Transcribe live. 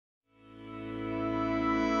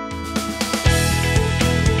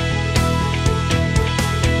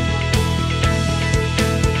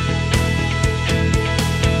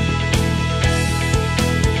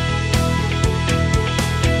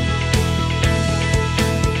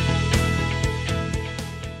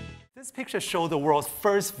picture shows the world's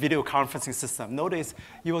first video conferencing system. Notice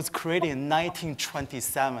it was created in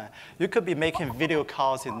 1927. You could be making video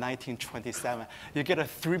calls in 1927. You get a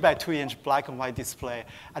 3x2-inch black and white display,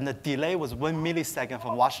 and the delay was 1 millisecond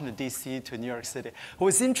from Washington, D.C. to New York City.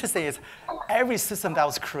 What's interesting is every system that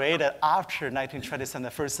was created after 1927,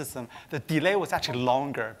 the first system, the delay was actually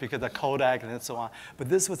longer because of Kodak and so on. But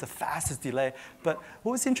this was the fastest delay. But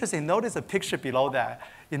what was interesting, notice the picture below that.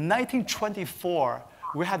 In 1924,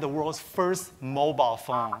 we had the world's first mobile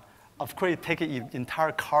phone. Of course, you take an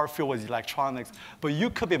entire car filled with electronics, but you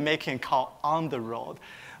could be making a call on the road.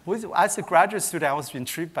 As a graduate student, I was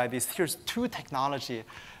intrigued by this. Here's two technology.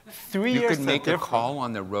 3 years. You could make a call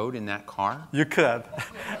on the road in that car? You could,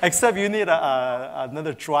 except you need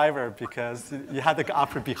another driver because you had to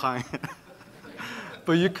operate behind.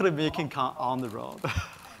 But you could be making a call on the road. You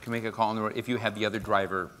can make a call on the road if you have the other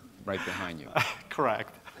driver right behind you.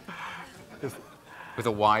 Correct. With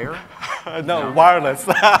a wire? No, wireless.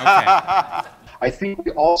 Okay. I think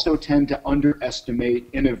we also tend to underestimate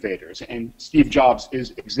innovators, and Steve Jobs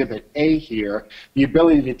is exhibit A here, the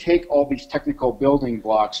ability to take all these technical building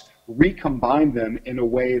blocks, recombine them in a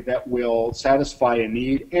way that will satisfy a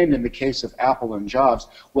need, and in the case of Apple and Jobs,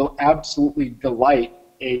 will absolutely delight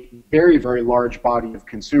a very, very large body of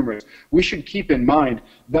consumers. We should keep in mind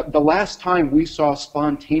that the last time we saw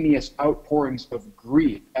spontaneous outpourings of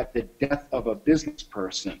grief at the death of a business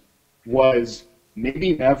person was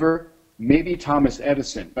maybe never, maybe Thomas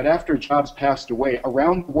Edison. But after Jobs passed away,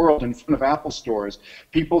 around the world in front of Apple stores,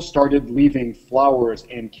 people started leaving flowers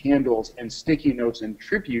and candles and sticky notes and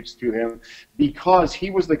tributes to him because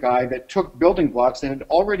he was the guy that took building blocks that had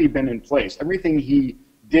already been in place. Everything he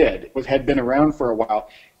had been around for a while.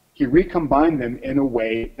 He recombined them in a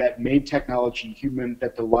way that made technology human,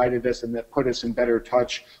 that delighted us, and that put us in better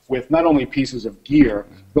touch with not only pieces of gear,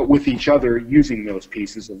 but with each other using those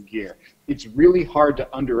pieces of gear. It's really hard to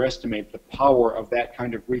underestimate the power of that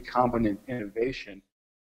kind of recombinant innovation.